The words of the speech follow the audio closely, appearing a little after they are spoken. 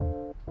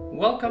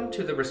Welcome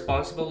to the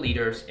Responsible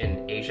Leaders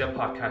in Asia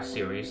podcast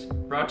series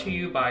brought to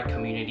you by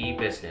Community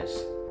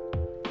Business.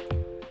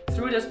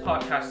 Through this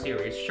podcast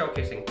series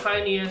showcasing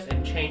pioneers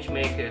and change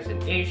makers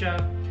in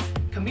Asia,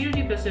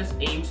 Community Business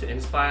aims to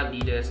inspire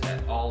leaders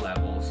at all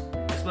levels,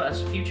 as well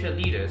as future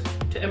leaders,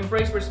 to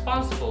embrace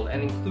responsible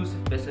and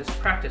inclusive business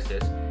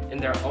practices in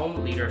their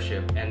own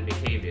leadership and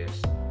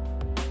behaviors.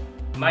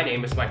 My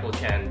name is Michael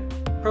Chan,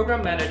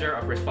 Program Manager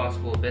of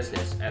Responsible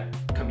Business at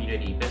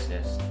Community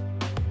Business.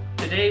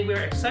 Today,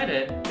 we're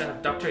excited to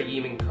have Dr.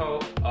 Yi-Ming Koh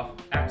of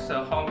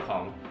AXA Hong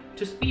Kong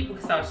to speak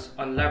with us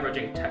on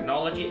leveraging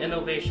technology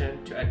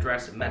innovation to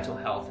address mental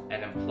health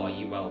and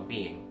employee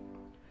well-being.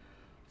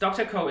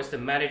 Dr. Koh is the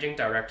Managing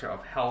Director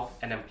of Health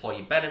and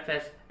Employee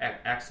Benefits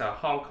at AXA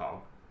Hong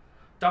Kong.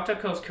 Dr.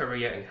 Koh's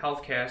career in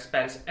healthcare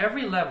spans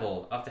every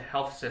level of the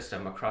health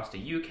system across the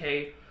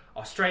UK,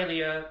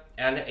 Australia,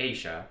 and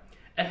Asia,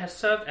 and has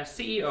served as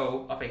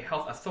CEO of a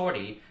health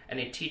authority and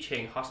a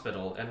teaching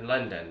hospital in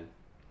London.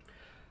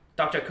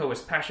 Dr. Koh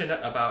is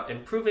passionate about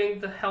improving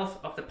the health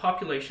of the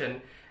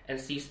population and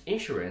sees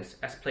insurance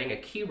as playing a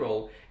key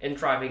role in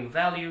driving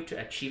value to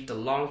achieve the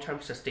long-term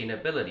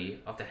sustainability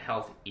of the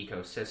health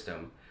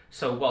ecosystem.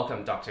 So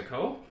welcome, Dr.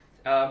 Koh.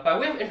 By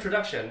way of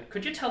introduction,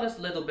 could you tell us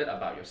a little bit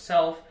about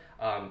yourself,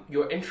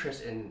 your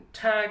interest in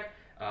tech,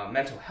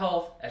 mental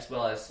health, as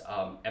well as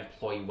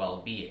employee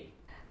well-being?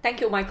 Thank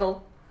you,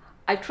 Michael.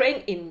 I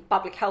trained in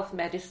public health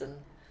medicine,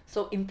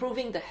 so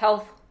improving the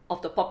health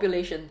of the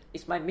population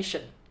is my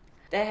mission.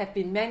 There have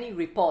been many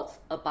reports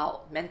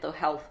about mental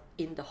health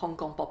in the Hong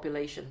Kong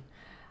population.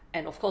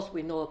 And of course,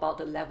 we know about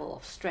the level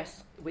of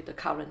stress with the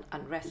current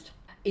unrest.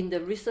 In the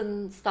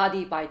recent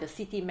study by the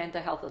City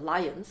Mental Health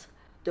Alliance,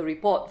 the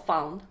report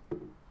found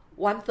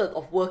 1/3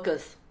 of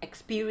workers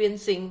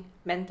experiencing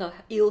mental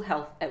ill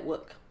health at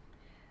work,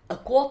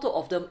 1/4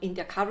 of them in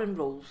their current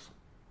roles,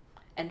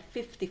 and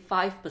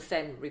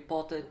 55%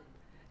 reported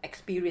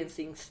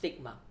experiencing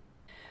stigma.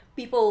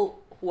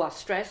 People who are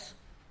stressed,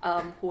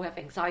 who have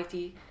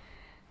anxiety,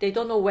 they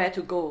don't know where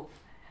to go.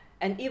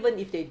 And even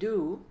if they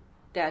do,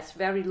 there's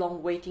very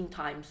long waiting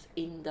times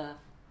in the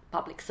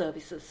public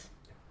services.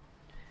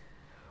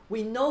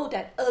 We know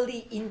that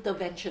early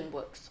intervention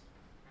works.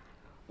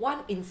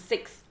 1 in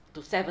 6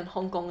 to 7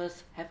 Hong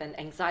Kongers have an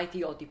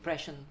anxiety or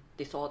depression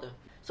disorder.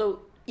 So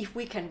if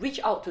we can reach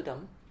out to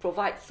them,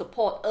 provide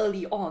support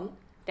early on,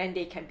 then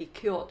they can be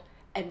cured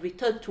and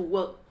return to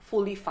work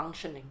fully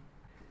functioning.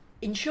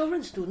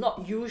 Insurance do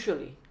not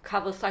usually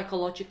cover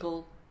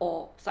psychological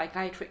or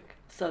psychiatric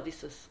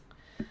services.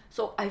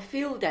 So I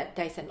feel that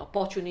there's an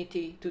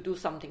opportunity to do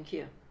something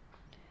here.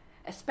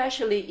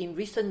 Especially in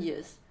recent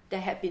years,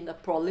 there have been a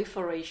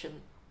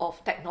proliferation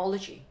of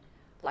technology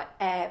like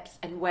apps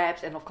and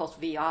webs and of course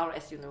VR,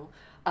 as you know,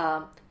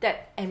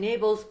 that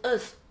enables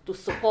us to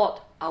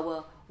support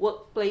our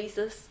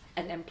workplaces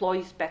and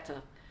employees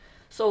better.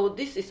 So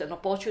this is an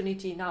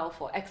opportunity now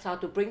for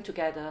AXA to bring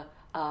together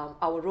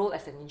our role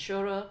as an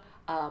insurer,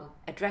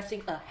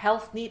 addressing a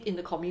health need in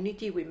the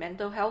community with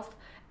mental health,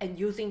 and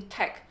using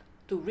tech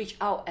to reach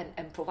out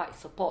and provide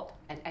support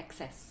and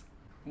access.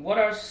 What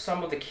are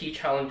some of the key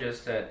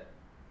challenges that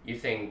you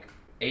think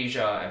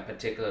Asia and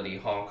particularly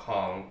Hong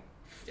Kong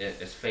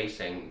is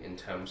facing in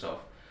terms of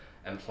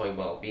employee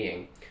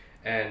well-being?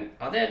 And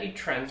are there any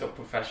trends or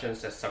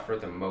professions that suffer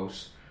the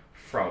most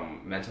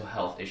from mental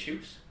health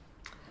issues?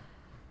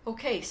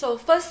 Okay, so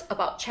first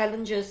about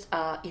challenges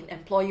in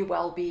employee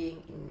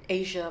well-being in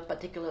Asia,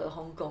 particularly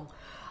Hong Kong.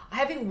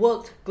 Having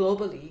worked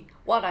globally,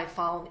 what I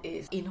found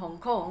is in Hong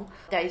Kong,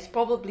 there is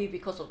probably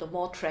because of the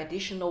more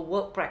traditional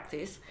work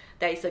practice,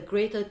 there is a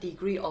greater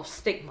degree of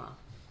stigma.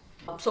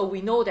 So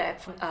we know that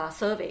from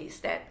surveys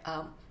that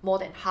more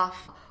than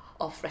half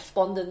of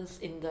respondents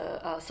in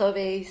the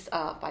surveys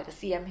by the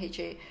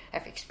CMHA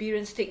have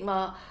experienced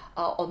stigma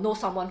or know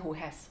someone who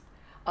has.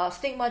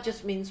 Stigma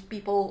just means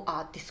people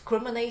are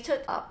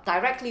discriminated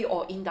directly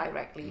or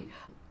indirectly.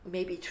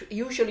 Maybe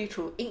usually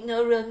through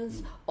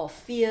ignorance or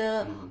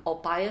fear or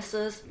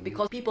biases,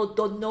 because people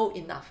don't know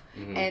enough.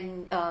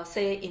 And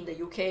say in the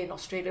UK and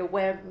Australia,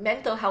 where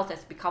mental health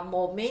has become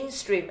more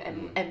mainstream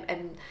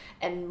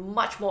and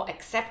much more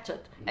accepted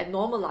and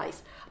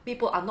normalized,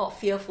 people are not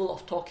fearful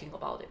of talking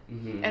about it.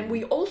 And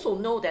we also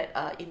know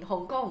that in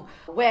Hong Kong,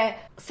 where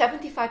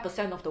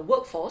 75% of the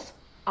workforce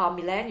are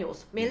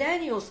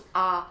millennials,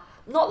 are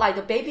not like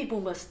the baby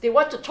boomers. They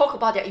want to talk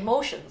about their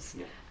emotions,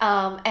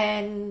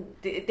 and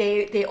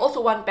they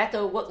also want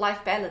better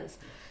work-life balance.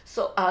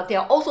 So they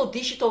are also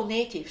digital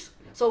natives.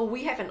 So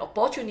we have an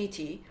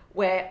opportunity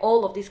where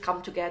all of this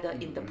come together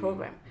in the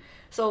program.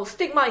 So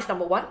stigma is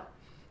number one.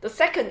 The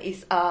second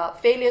is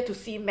failure to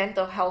see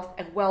mental health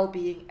and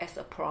well-being as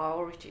a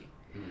priority.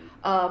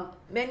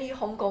 Many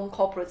Hong Kong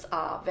corporates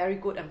are very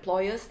good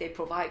employers. They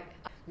provide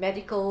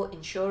medical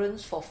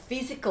insurance for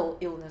physical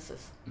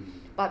illnesses,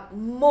 but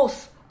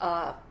most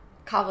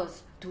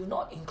covers do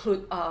not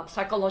include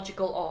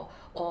psychological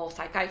or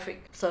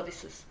psychiatric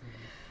services,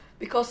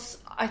 because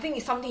I think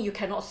it's something you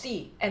cannot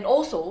see, and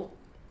also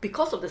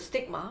because of the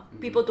stigma,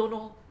 people don't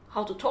know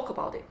how to talk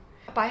about it.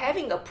 By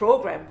having a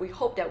program, we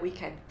hope that we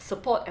can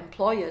support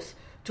employers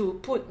to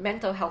put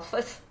mental health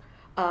first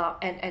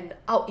and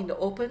out in the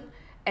open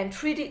and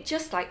treat it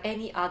just like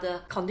any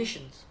other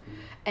conditions.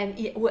 And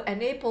it will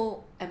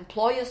enable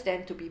employers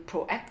then to be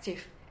proactive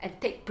and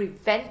take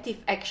preventive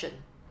action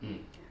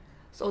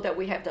so that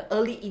we have the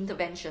early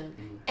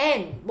intervention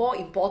and, more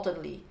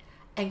importantly,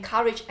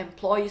 encourage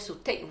employees to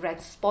take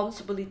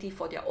responsibility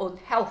for their own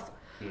health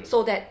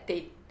so that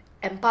they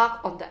embark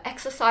on the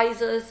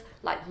exercises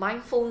like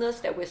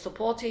mindfulness that we're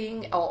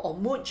supporting or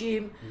mood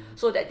gym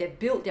so that they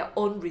build their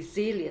own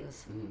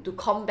resilience to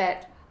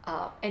combat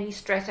any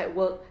stress at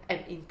work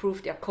and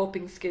improve their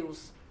coping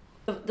skills.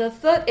 The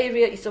third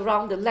area is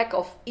around the lack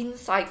of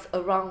insights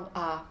around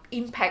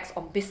impacts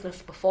on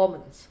business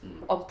performance,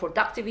 on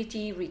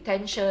productivity,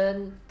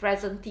 retention,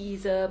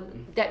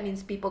 presenteeism. That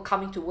means people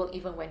coming to work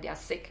even when they are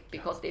sick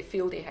because they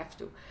feel they have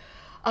to.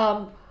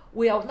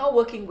 We are now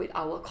working with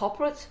our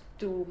corporates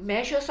to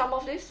measure some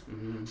of this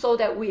so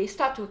that we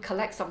start to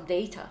collect some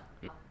data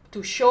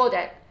to show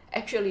that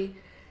actually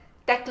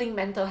tackling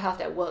mental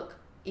health at work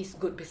is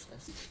good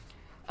business.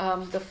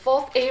 The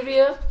fourth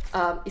area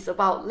is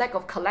about lack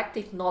of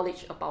collective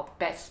knowledge about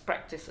best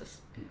practices.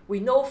 We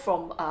know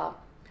from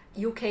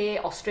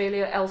UK,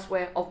 Australia,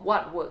 elsewhere of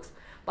what works,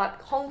 but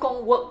Hong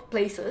Kong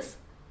workplaces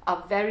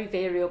are very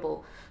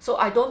variable. So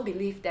I don't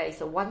believe there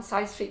is a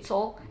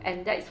one-size-fits-all,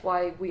 and that is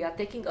why we are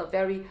taking a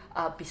very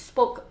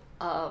bespoke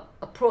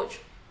approach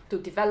to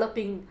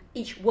developing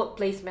each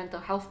workplace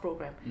mental health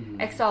program.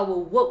 XR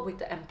will work with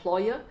the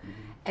employer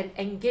and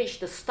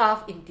engage the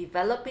staff in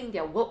developing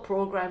their work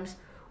programs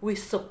with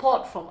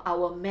support from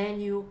our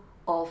menu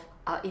of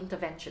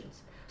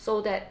interventions. So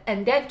that,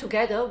 and then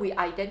together we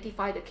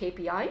identify the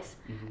KPIs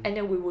and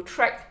then we will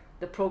track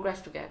the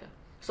progress together.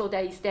 So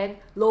there is then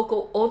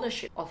local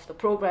ownership of the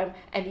program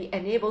and it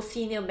enables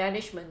senior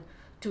management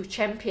to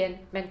champion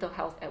mental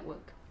health at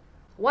work.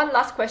 One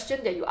last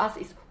question that you asked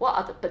is, what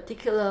are the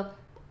particular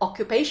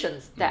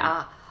occupations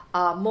that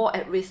are more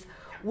at risk?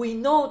 We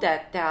know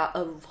that there are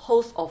a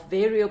host of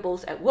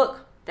variables at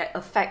work that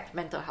affect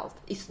mental health.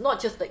 It's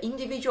not just the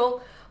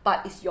individual,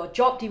 but it's your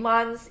job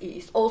demands, it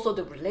is also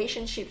the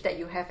relationships that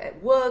you have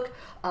at work,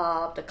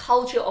 the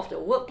culture of the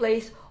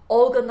workplace,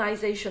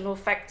 organizational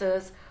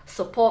factors,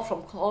 support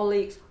from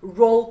colleagues,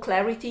 role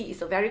clarity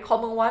is a very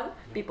common one.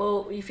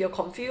 People, if you're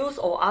confused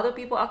or other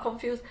people are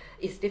confused,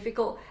 it's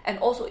difficult. And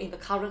also in the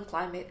current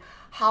climate,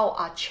 how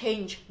are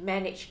change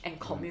managed and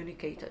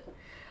communicated?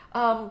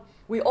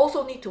 We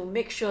also need to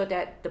make sure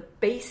that the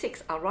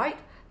basics are right,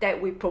 that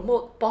we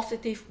promote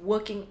positive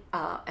working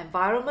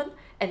environment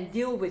and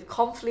deal with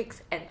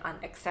conflicts and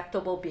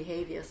unacceptable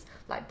behaviors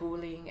like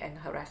bullying and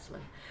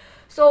harassment.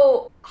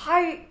 So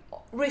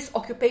high-risk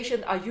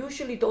occupations are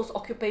usually those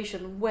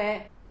occupations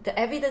where the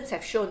evidence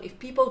have shown if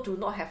people do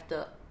not have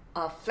the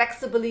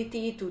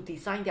flexibility to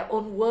design their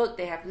own work,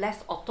 they have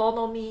less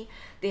autonomy,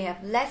 they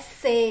have less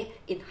say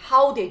in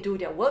how they do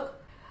their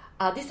work.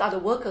 These are the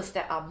workers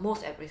that are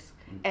most at risk.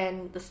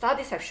 And the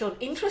studies have shown,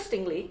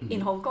 interestingly,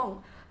 in Hong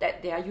Kong,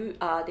 that they are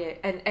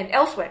and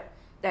elsewhere,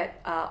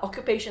 that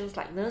occupations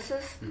like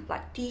nurses,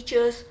 like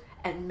teachers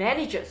and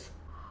managers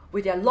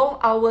with their long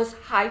hours,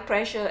 high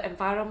pressure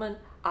environment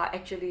are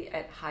actually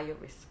at higher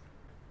risk.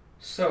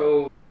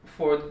 So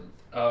for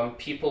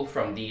people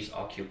from these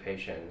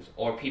occupations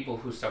or people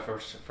who suffer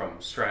from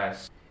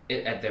stress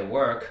at their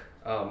work,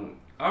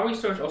 our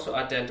research also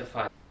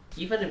identified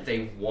even if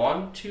they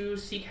want to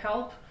seek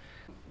help,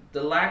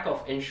 the lack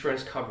of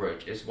insurance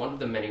coverage is one of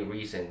the many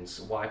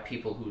reasons why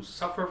people who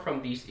suffer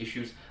from these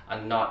issues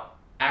are not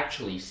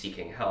actually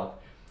seeking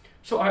help.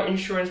 So are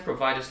insurance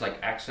providers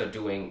like AXA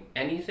doing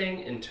anything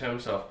in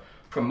terms of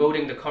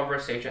promoting the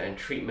conversation and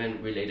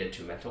treatment related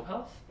to mental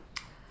health?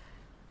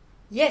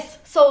 Yes,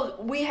 so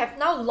we have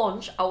now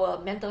launched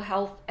our mental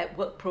health at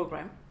work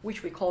program,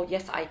 which we call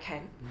Yes I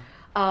Can.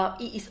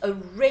 It is a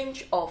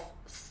range of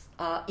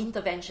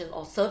intervention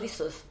or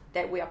services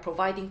that we are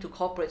providing to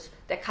corporates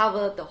that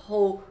cover the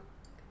whole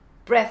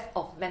breadth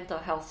of mental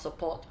health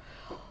support.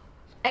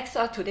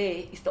 AXA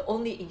today is the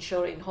only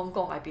insurer in Hong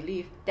Kong, I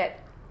believe, that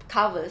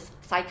covers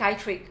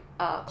psychiatric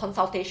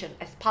consultation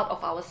as part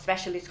of our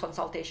specialist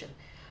consultation.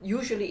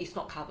 Usually it's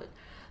not covered.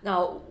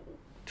 Now,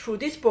 through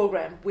this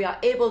program, we are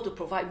able to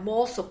provide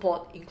more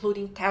support,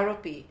 including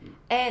therapy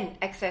and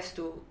access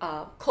to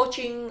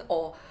coaching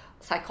or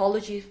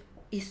psychology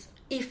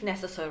if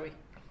necessary.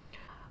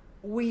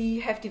 We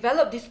have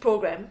developed this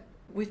program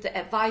with the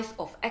advice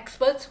of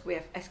experts. We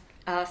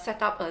have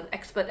set up an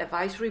expert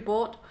advisory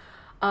board,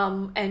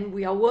 and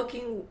we are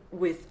working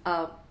with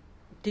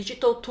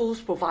digital tools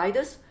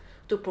providers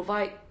to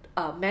provide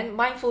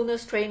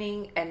mindfulness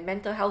training and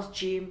mental health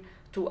gym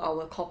to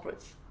our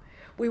corporates.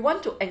 We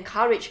want to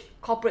encourage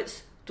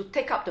corporates to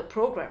take up the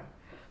program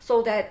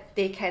so that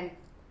they can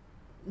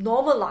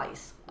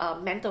normalize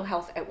mental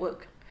health at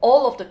work.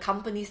 All of the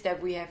companies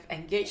that we have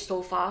engaged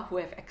so far who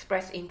have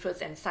expressed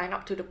interest and signed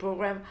up to the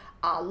program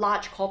are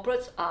large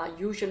corporates, are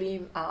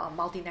usually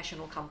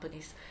multinational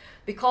companies,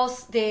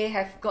 because they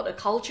have got a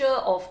culture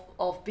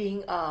of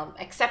being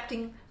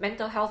accepting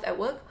mental health at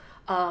work.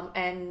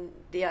 and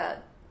they are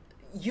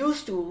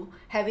used to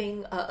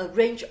having a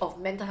range of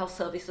mental health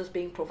services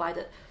being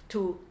provided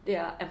to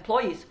their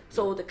employees.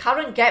 So the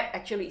current gap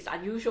actually is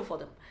unusual for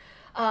them.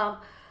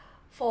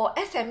 For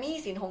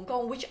SMEs in Hong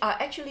Kong, which are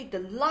actually the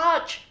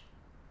large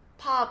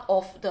part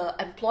of the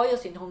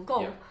employers in Hong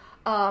Kong,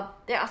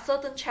 there are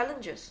certain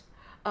challenges.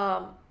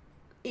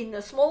 In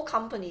a small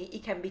company,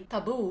 it can be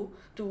taboo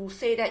to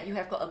say that you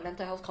have got a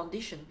mental health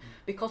condition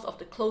because of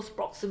the close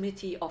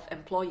proximity of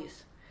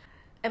employees.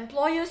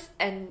 Employers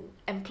and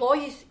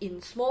employees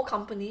in small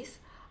companies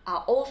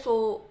are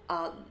also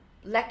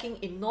lacking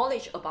in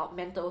knowledge about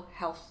mental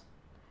health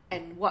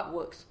and what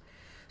works.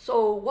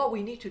 So what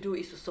we need to do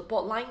is to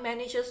support line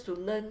managers to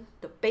learn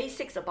the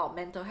basics about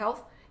mental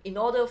health in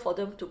order for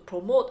them to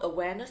promote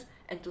awareness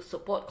and to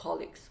support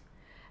colleagues.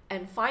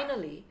 And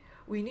finally,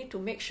 we need to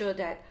make sure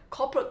that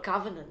corporate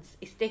governance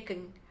is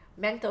taking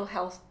mental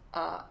health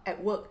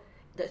at work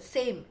the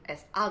same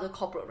as other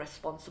corporate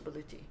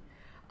responsibility.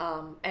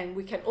 And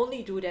we can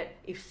only do that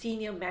if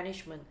senior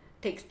management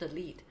takes the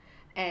lead.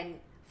 And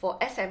for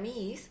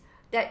SMEs,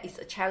 that is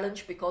a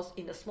challenge because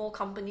in a small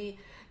company,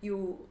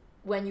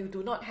 when you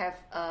do not have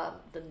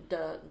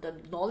the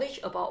knowledge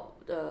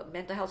about the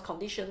mental health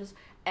conditions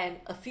and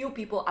a few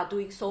people are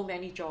doing so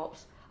many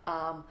jobs,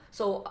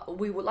 so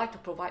we would like to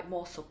provide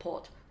more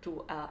support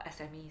to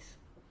SMEs.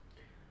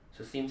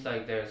 So it seems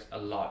like there's a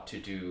lot to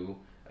do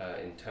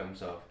in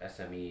terms of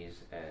SMEs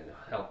and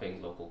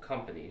helping local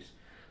companies.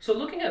 So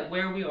looking at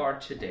where we are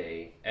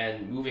today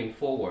and moving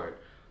forward,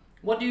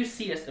 what do you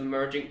see as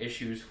emerging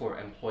issues for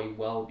employee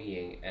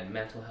well-being and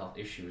mental health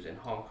issues in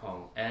Hong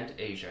Kong and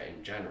Asia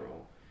in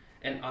general?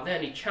 And are there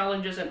any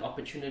challenges and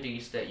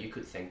opportunities that you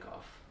could think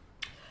of?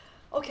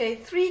 Okay,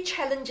 3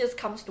 challenges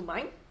comes to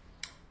mind.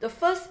 The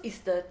first is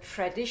the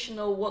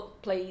traditional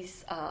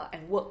workplace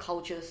and work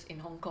cultures in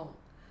Hong Kong.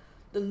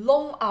 The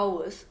long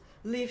hours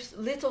leaves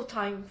little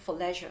time for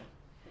leisure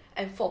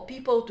and for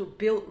people to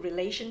build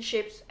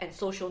relationships and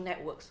social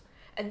networks.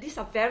 And these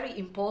are very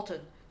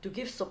important to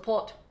give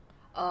support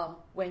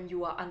when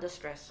you are under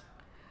stress.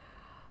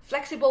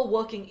 Flexible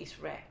working is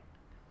rare.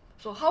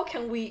 So how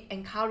can we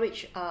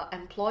encourage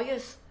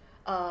employers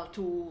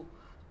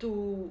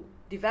to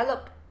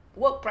develop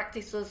work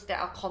practices that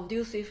are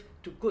conducive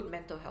to good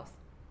mental health?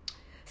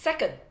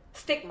 Second,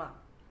 stigma.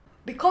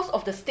 Because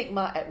of the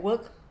stigma at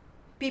work,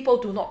 people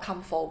do not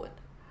come forward.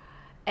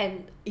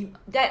 And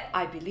that,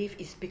 I believe,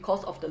 is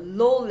because of the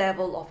low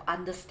level of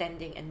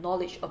understanding and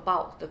knowledge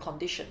about the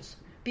conditions.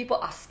 People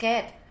are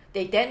scared.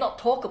 They dare not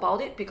talk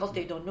about it because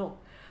they don't know.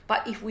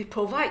 But if we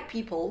provide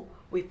people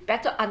with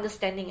better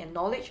understanding and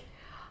knowledge,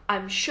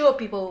 I'm sure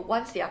people,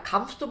 once they are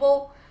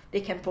comfortable,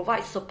 they can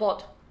provide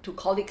support to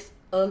colleagues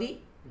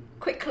early,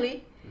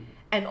 quickly,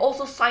 and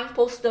also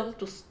signpost them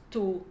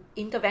to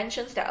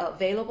interventions that are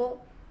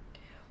available.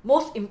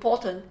 Most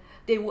important,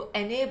 they will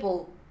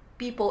enable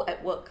people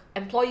at work,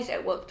 employees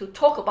at work, to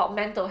talk about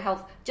mental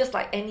health just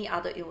like any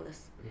other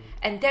illness.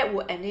 And that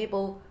will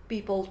enable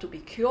people to be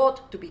cured,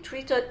 to be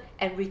treated,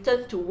 and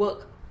return to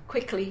work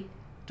quickly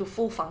to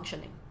full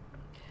functioning.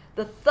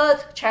 The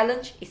third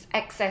challenge is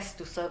access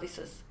to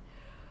services.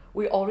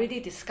 We already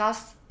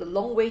discussed the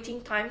long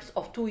waiting times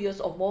of 2 years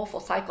or more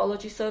for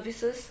psychology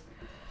services,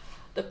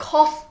 the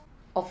cost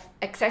of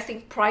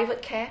accessing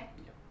private care,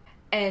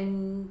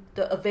 and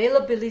the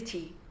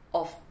availability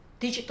of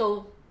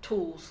digital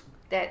tools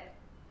that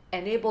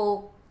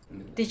enable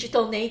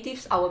digital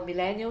natives, our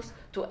millennials,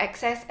 to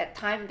access at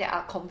times that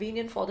are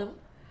convenient for them.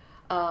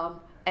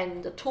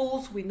 And the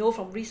tools, we know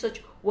from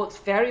research, works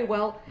very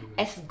well,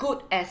 as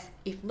good as,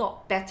 if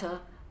not better,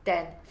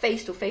 than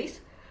face-to-face,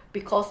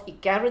 because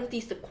it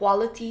guarantees the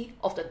quality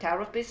of the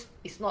therapist.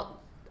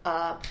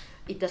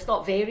 It does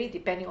not vary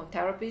depending on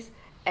therapist,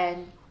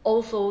 and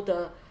also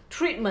the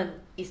treatment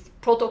is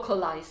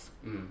protocolized,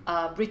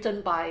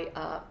 written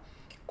by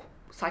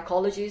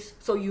psychologists,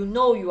 so you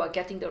know you are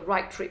getting the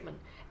right treatment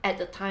at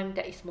the time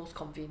that is most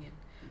convenient.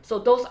 So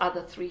those are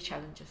the 3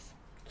 challenges.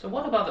 So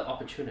what about the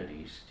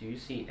opportunities? Do you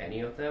see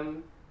any of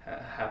them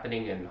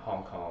happening in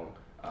Hong Kong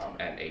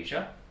and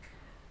Asia?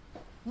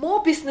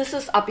 More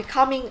businesses are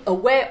becoming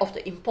aware of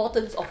the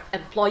importance of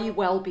employee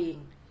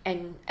well-being,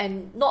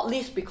 and not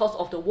least because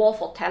of the war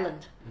for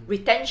talent.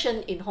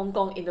 Retention in Hong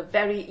Kong, in a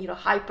very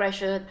high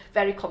pressure,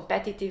 very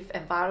competitive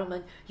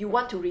environment, you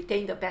want to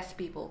retain the best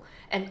people.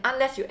 And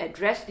unless you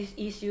address these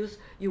issues,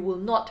 you will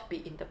not be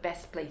in the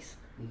best place.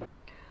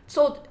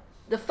 So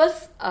the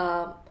first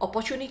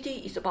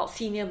opportunity is about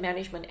senior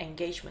management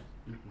engagement.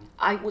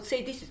 I would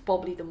say this is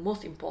probably the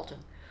most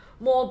important.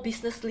 More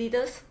business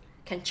leaders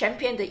can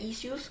champion the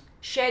issues,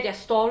 share their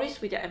stories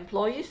with their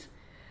employees.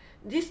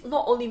 This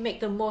not only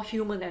makes them more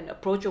human and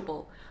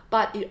approachable,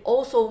 but it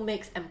also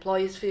makes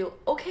employees feel,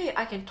 okay,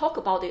 I can talk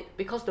about it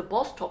because the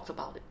boss talks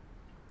about it.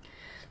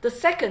 The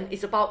second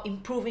is about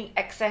improving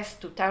access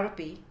to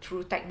therapy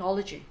through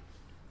technology.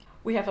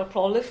 We have a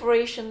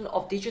proliferation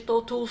of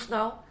digital tools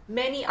now.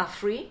 Many are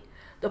free.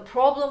 The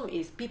problem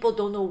is people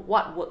don't know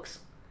what works.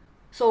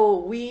 So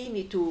we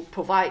need to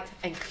provide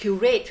and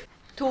curate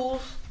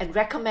tools and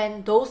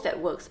recommend those that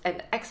works,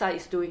 and XR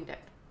is doing that.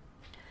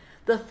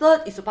 The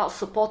third is about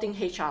supporting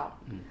HR.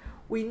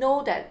 We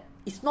know that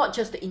it's not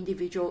just the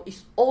individual,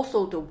 it's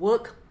also the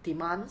work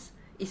demands,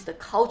 it's the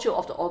culture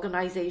of the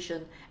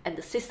organization and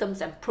the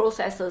systems and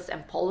processes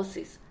and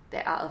policies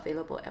that are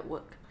available at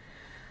work.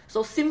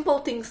 So simple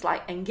things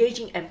like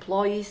engaging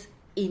employees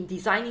in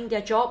designing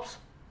their jobs,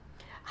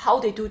 how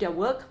they do their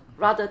work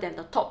rather than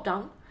the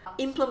top-down,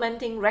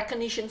 implementing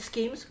recognition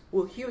schemes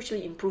will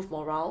hugely improve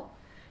morale,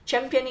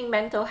 championing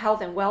mental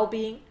health and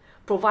well-being,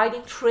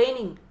 providing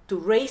training to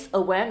raise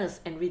awareness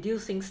and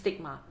reducing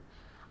stigma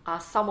are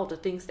some of the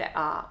things that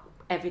are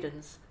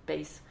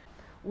evidence-based.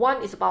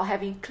 One is about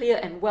having clear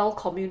and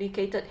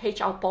well-communicated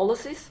HR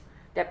policies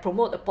that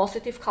promote a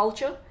positive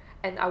culture,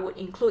 and I would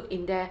include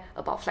in there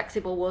about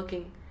flexible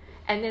working.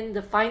 And then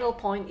the final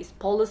point is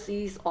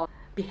policies on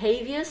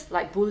behaviors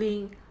like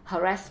bullying,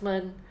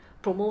 harassment,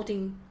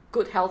 promoting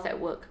good health at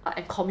work,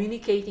 and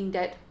communicating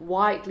that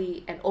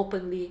widely and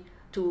openly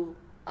to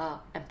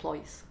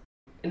employees.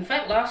 In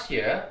fact, last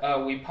year,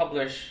 we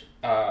published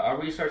a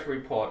research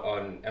report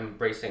on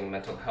embracing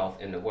mental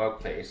health in the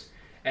workplace.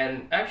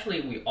 And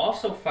actually, we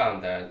also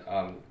found that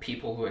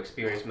people who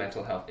experience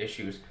mental health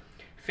issues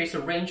face a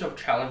range of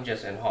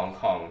challenges in Hong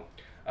Kong,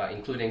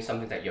 including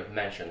something that you've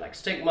mentioned, like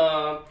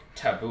stigma,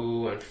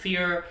 taboo, and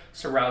fear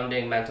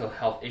surrounding mental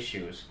health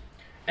issues.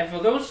 And for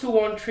those who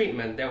want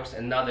treatment, there was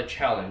another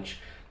challenge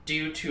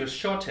due to a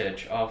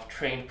shortage of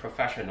trained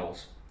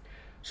professionals.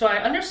 So I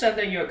understand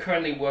that you're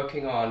currently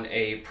working on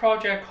a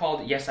project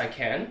called Yes I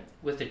Can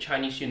with the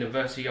Chinese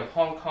University of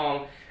Hong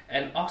Kong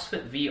and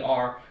Oxford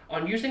VR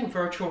on using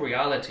virtual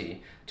reality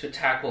to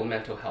tackle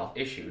mental health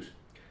issues.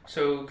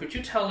 So could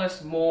you tell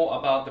us more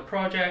about the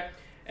project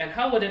and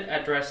how would it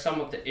address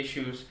some of the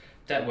issues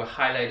that were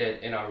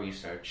highlighted in our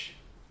research?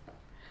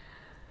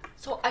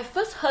 So I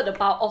first heard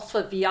about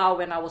Oxford VR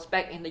when I was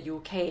back in the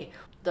UK.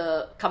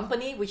 The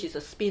company, which is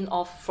a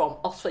spin-off from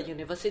Oxford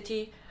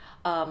University,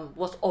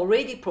 was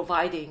already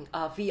providing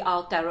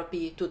VR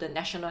therapy to the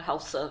National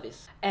Health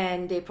Service.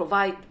 And they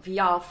provide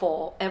VR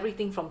for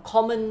everything from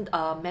common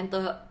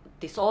mental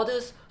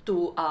disorders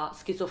to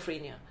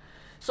schizophrenia.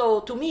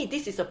 So to me,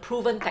 this is a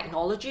proven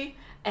technology,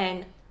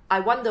 and I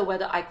wonder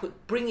whether I could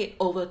bring it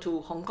over to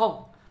Hong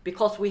Kong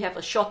because we have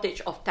a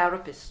shortage of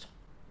therapists.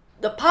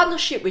 The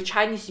partnership with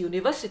Chinese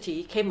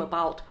University came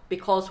about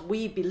because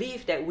we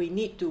believe that we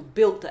need to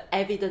build the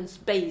evidence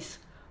base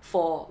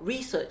for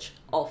research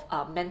of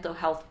mental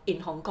health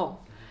in Hong Kong.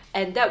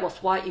 And that was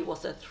why it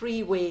was a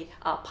three-way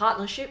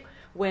partnership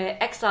where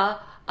XR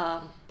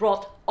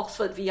brought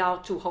Oxford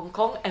VR to Hong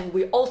Kong, and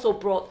we also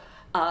brought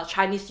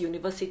Chinese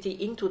University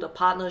into the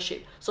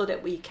partnership so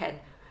that we can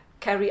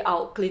carry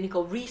out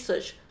clinical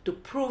research to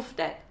prove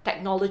that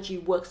technology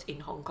works in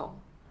Hong Kong.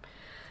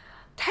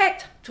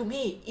 Tech, to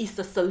me, is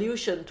the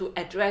solution to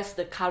address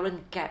the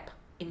current gap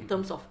in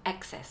terms of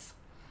access.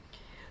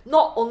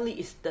 Not only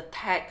is the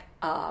tech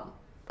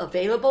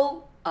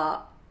available,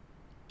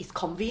 it's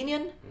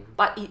convenient,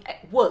 but it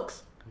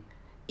works.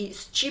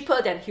 It's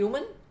cheaper than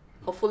human,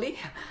 hopefully.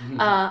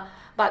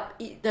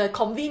 But the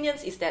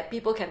convenience is that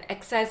people can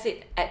access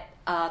it at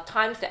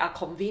times that are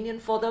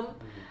convenient for them.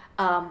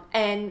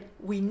 And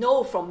we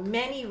know from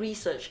many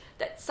research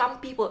that some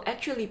people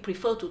actually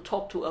prefer to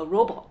talk to a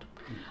robot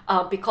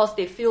because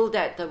they feel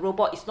that the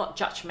robot is not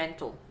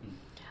judgmental.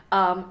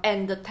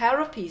 And the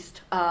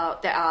therapists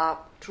that are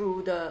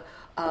through the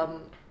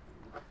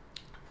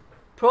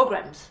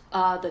programs,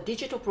 the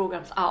digital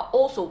programs are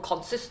also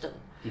consistent.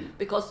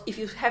 Because if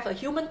you have a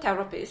human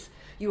therapist,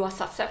 you are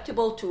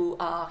susceptible to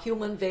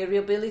human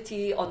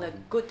variability on a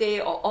good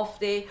day or off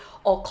day,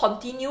 or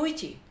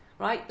continuity,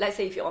 right? Let's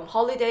say if you're on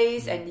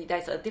holidays and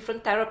there's a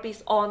different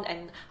therapist on,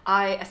 and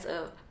I as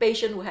a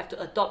patient will have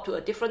to adopt to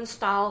a different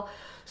style.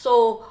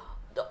 So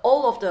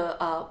all of the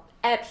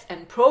apps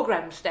and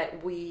programs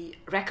that we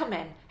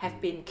recommend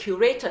have been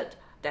curated,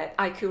 that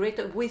I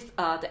curated with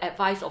the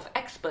advice of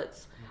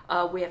experts.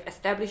 We have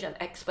established an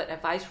expert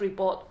advisory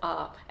board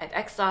at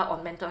XR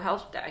on mental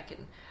health that I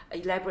can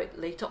elaborate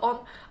later on.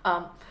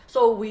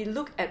 So we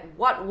look at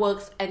what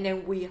works and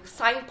then we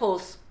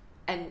signpost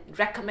and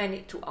recommend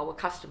it to our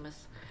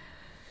customers.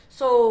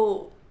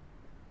 So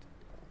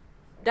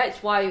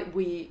that's why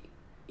we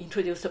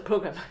introduced the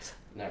program.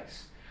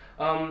 Nice.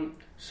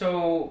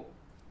 So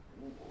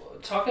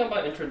talking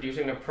about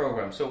introducing the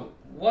program, so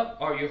what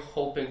are you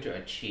hoping to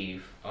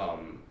achieve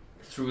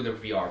through the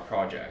VR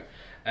project?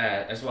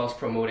 As well as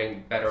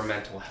promoting better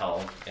mental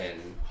health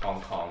in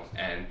Hong Kong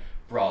and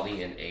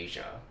broadly in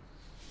Asia?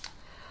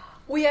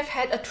 We have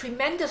had a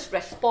tremendous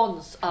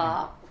response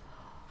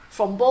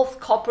from both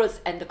corporates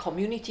and the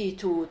community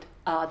to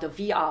the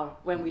VR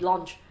when we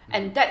launched.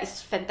 And that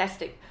is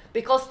fantastic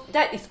because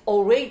that is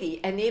already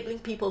enabling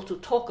people to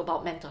talk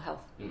about mental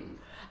health.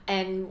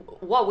 And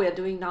what we are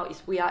doing now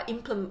is we are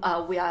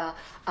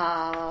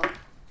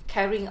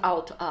carrying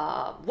out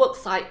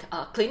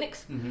worksite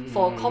clinics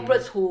for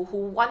corporates who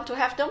want to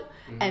have them,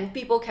 and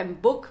people can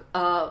book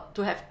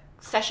to have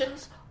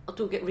sessions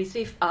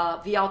receive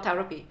VR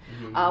therapy.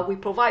 We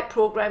provide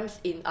programs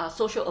in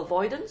social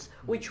avoidance,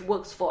 which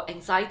works for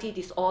anxiety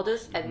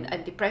disorders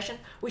and depression,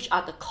 which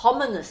are the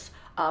commonest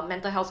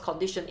mental health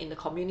condition in the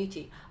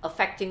community,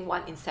 affecting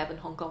 1 in 7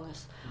 Hong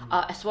Kongers,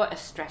 as well as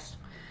stress.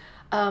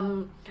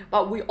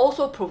 But we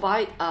also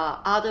provide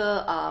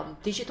other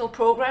digital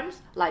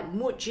programs like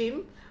Mood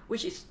Gym,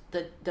 which is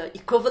the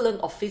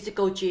equivalent of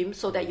physical gym,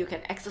 so that you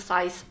can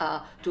exercise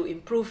to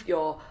improve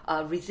your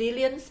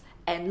resilience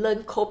and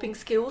learn coping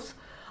skills.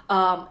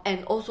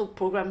 And also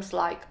programs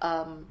like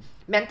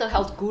Mental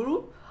Health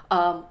Guru,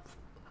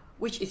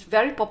 which is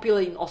very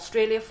popular in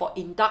Australia for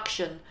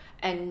induction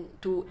and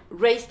to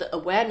raise the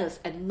awareness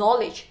and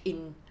knowledge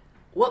in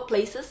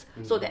workplaces,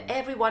 so that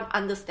everyone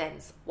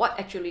understands what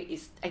actually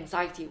is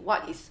anxiety,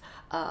 what is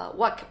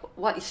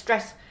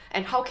stress,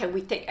 and how can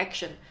we take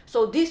action.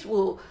 So this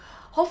will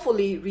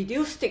hopefully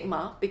reduce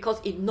stigma, because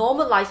it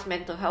normalizes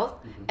mental health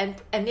and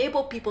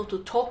enable people to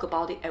talk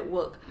about it at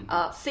work,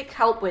 seek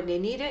help when they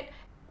need it.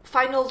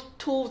 Final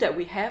tool that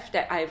we have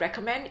that I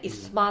recommend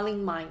is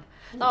Smiling Mind.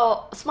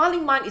 Now,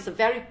 Smiling Mind is a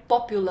very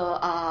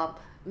popular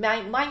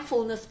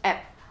mindfulness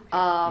app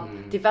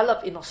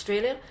developed in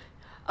Australia,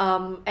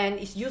 and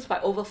it's used by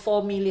over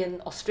 4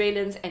 million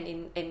Australians and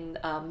in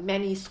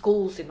many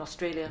schools in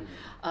Australia,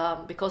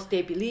 because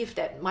they believe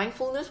that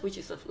mindfulness, which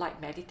is like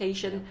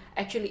meditation,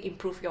 actually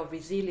improve your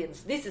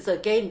resilience. This is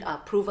again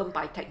proven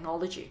by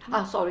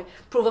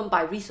proven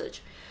by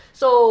research.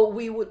 So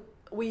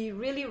we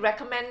really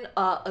recommend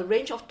a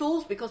range of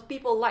tools, because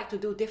people like to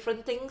do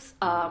different things,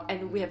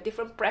 and we have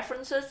different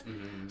preferences.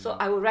 So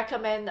I would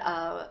recommend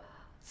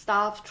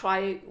staff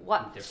try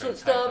what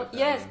suits them.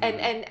 Yes,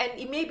 and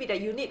it may be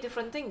that you need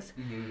different things.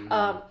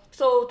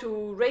 So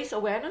to raise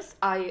awareness,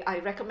 I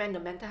recommend the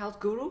Mental Health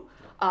Guru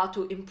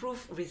to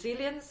improve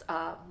resilience,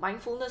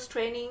 mindfulness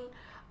training,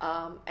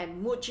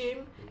 and Mood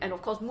Gym. And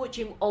of course, Mood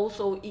Gym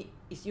also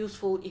is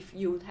useful if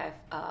you have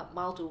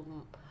mild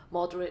to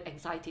moderate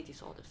anxiety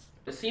disorders.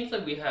 It seems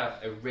like we have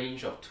a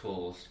range of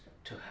tools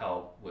to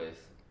help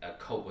with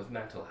cope with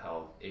mental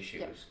health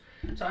issues.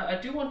 Yep. So I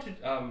do want to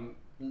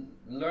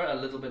learn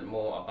a little bit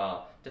more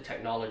about the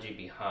technology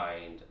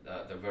behind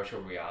the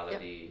virtual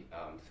reality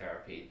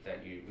therapy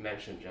that you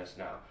mentioned just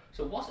now.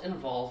 So what's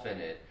involved in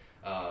it?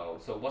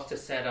 So what's the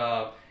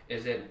setup?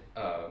 Is it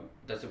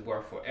does it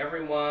work for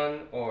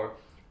everyone, or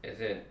is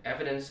it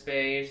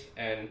evidence-based?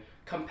 And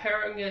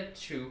comparing it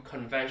to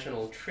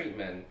conventional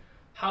treatment,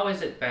 how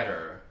is it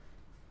better?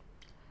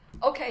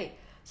 Okay,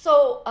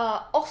 so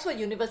Oxford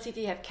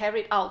University have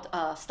carried out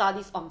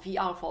studies on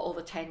VR for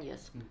over 10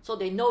 years, so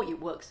they know it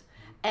works.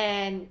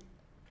 And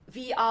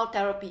VR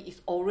therapy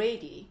is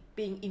already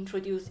being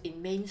introduced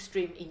in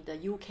mainstream in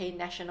the UK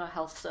National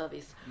Health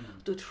Service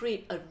to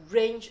treat a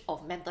range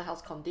of mental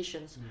health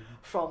conditions,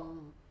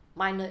 from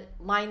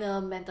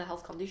minor mental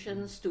health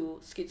conditions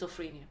to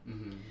schizophrenia.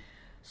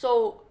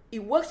 So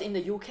it works in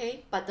the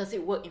UK, but does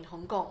it work in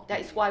Hong Kong? That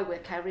is why we're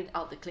carrying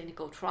out the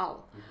clinical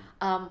trial.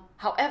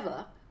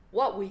 However,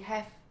 what we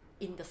have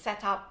in the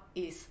setup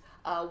is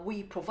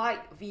we provide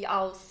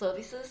VR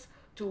services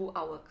to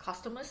our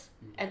customers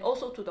and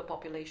also to the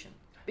population,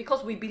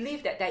 because we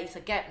believe that there is a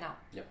gap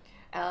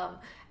now.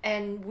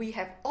 And we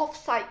have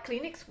off-site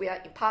clinics. We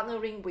are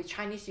partnering with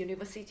Chinese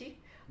University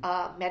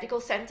Medical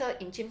Center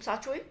in Tsim Sha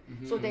Tsui.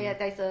 So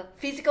there's a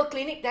physical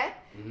clinic there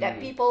that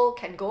people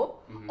can go.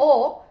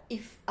 Or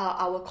if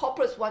our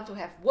corporates want to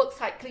have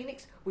worksite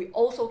clinics, we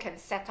also can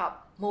set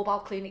up mobile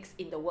clinics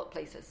in the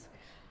workplaces.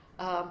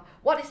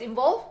 What is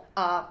involved?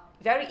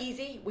 Very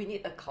easy.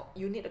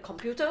 You need a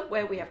computer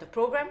where we have the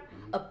program,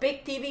 a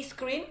big TV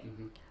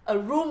screen, a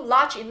room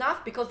large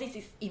enough, because this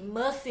is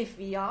immersive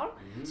VR,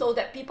 so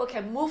that people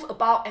can move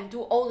about and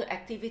do all the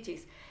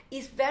activities.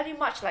 It's very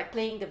much like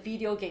playing the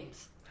video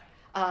games.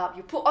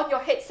 You put on your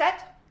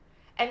headset,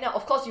 and then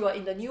of course you are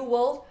in the new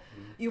world.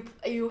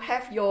 You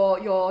have your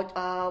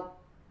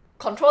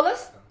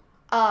controllers,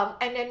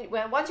 and then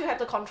once you have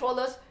the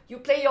controllers, you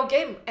play your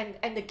game,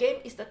 and the game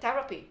is the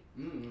therapy.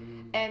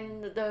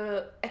 And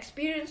the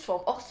experience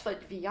from Oxford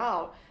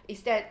VR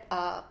is that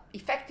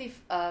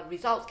effective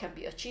results can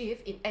be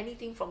achieved in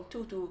anything from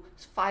 2 to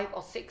 5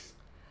 or 6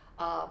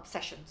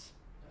 sessions.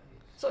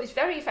 So it's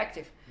very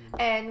effective,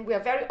 and we are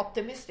very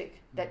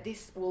optimistic that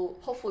this will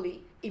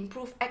hopefully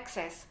improve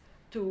access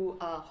to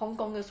Hong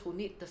Kongers who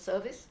need the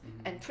service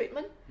and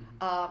treatment,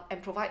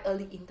 and provide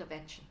early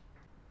intervention.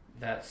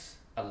 That's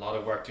a lot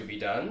of work to be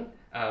done.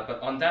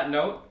 But on that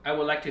note, I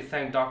would like to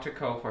thank Dr.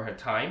 Koh for her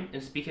time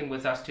in speaking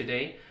with us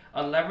today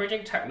on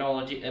leveraging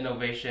technology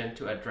innovation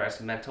to address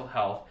mental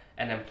health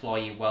and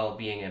employee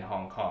well-being in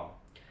Hong Kong.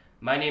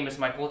 My name is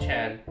Michael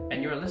Chan,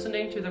 and you're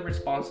listening to the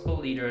Responsible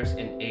Leaders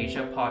in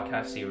Asia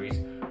podcast series,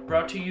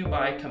 brought to you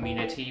by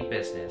Community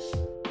Business.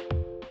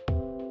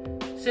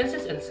 Since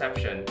its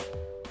inception,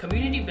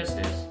 Community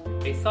Business,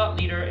 a thought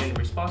leader in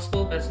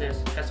responsible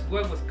business, has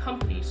worked with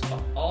companies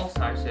of all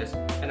sizes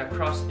and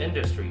across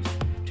industries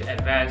to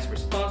advance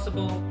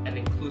responsible and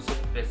inclusive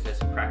business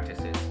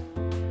practices.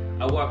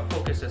 Our work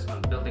focuses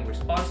on building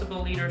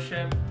responsible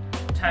leadership,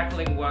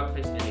 tackling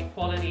workplace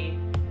inequality,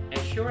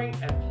 ensuring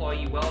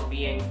employee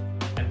well-being,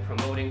 and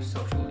promoting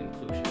social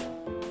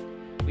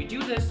inclusion. We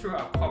do this through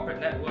our corporate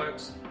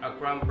networks, our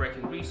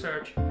groundbreaking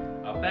research,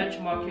 our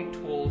benchmarking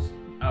tools,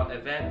 our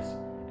events,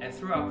 and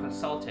through our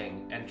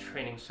consulting and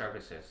training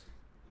services.